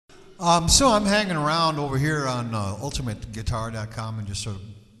So I'm hanging around over here on ultimateguitar.com and just sort of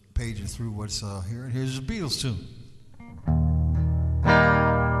paging through what's here. And here's a Beatles tune.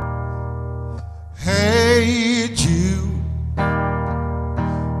 Hey Jude,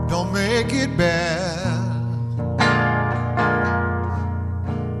 don't make it bad.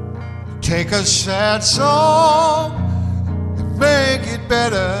 Take a sad song and make it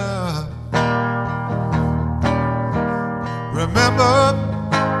better. Remember,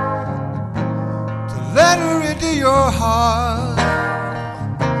 let her into your heart,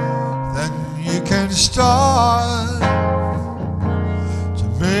 then you can start to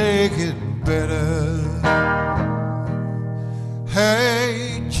make it better.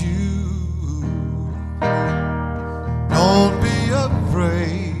 Hey Jude, don't be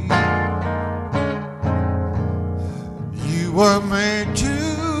afraid. You were made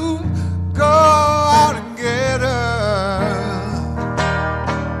to go out and get her.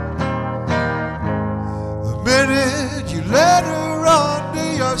 You let her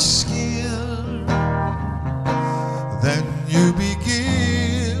under your skin, then you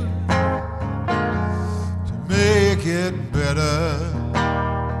begin to make it better.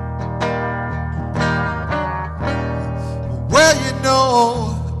 Well, you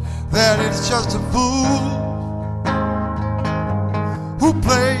know that it's just a fool who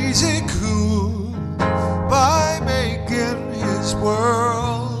plays it cool by making his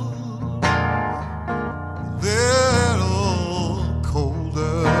world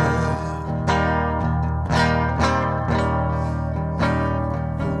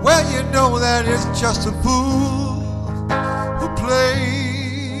know that it's just a fool who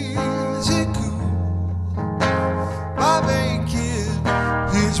plays it cool by making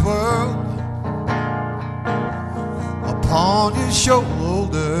his world upon his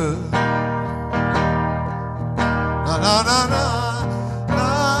shoulder. Na na na na na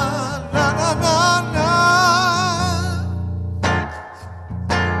na na na.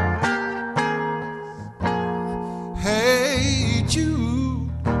 Hey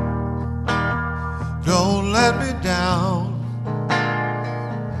Jude, don't let me down.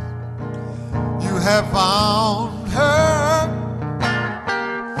 You have found her.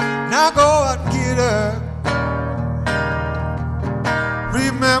 Now go and get her.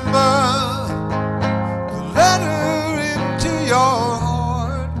 Remember to let her into your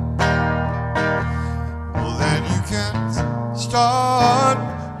heart. Well, then you can start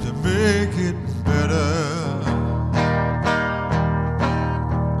to make it better.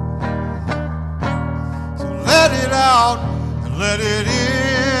 Let it out and let it in.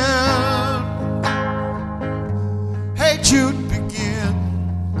 Hey Jude, begin.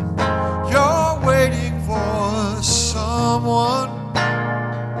 You're waiting for someone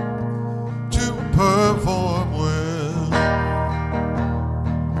to perform well.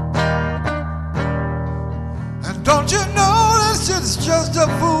 And don't you notice it's just a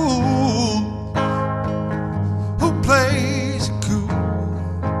fool who plays cool?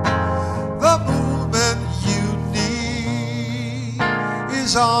 The movement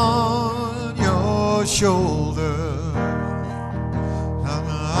is on your shoulder. Na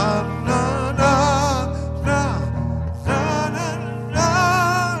na na na na na na na,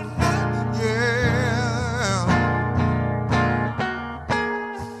 yeah.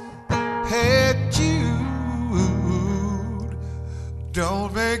 Hey Jude,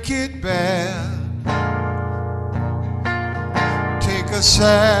 don't make it bad. Take a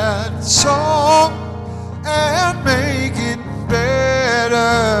sad song and make it better.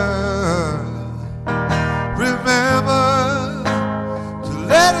 Remember to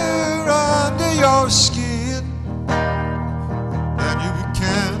let her under your skin, then you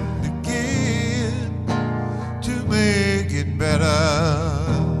can begin to make it better.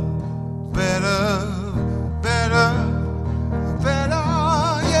 Better, better, better,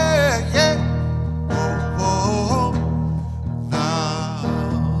 yeah, yeah. Oh, oh, nah,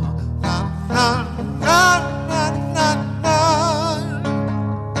 nah, nah, nah, nah, nah.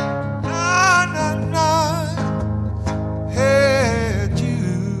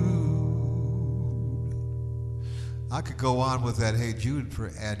 I could go on with that Hey Jude for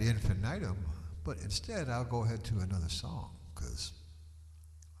ad infinitum, but instead I'll go ahead to another song because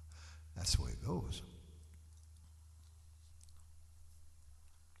that's the way it goes.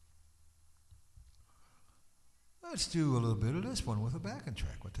 Let's do a little bit of this one with a backing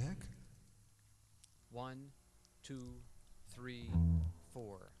track. What the heck? 1, 2, 3,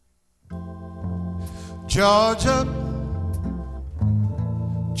 4. Georgia,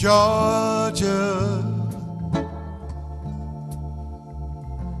 Georgia,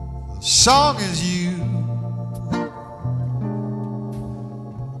 the song is you.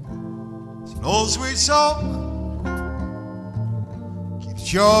 An old sweet song keeps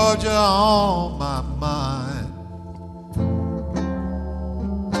Georgia on my mind.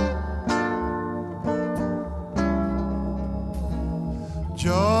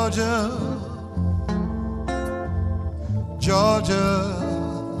 Georgia, Georgia,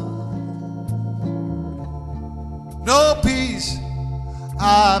 no peace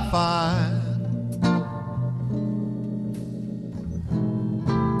I find.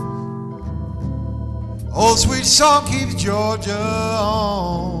 Old sweet song keeps Georgia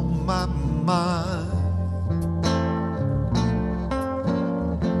on my mind.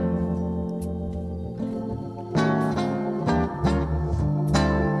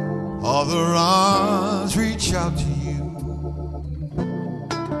 Other arms reach out to you,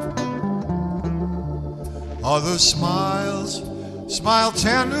 other smiles smile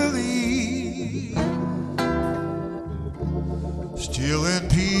tenderly, still in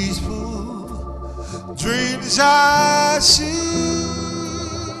peaceful dreams I see.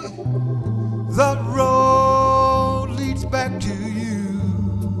 The road leads back to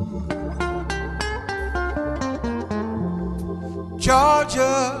you,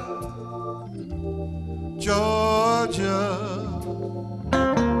 Georgia, Georgia.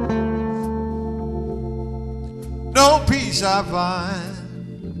 No peace I find,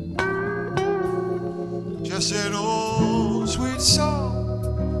 just an old sweet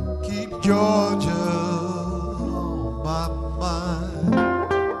song keep Georgia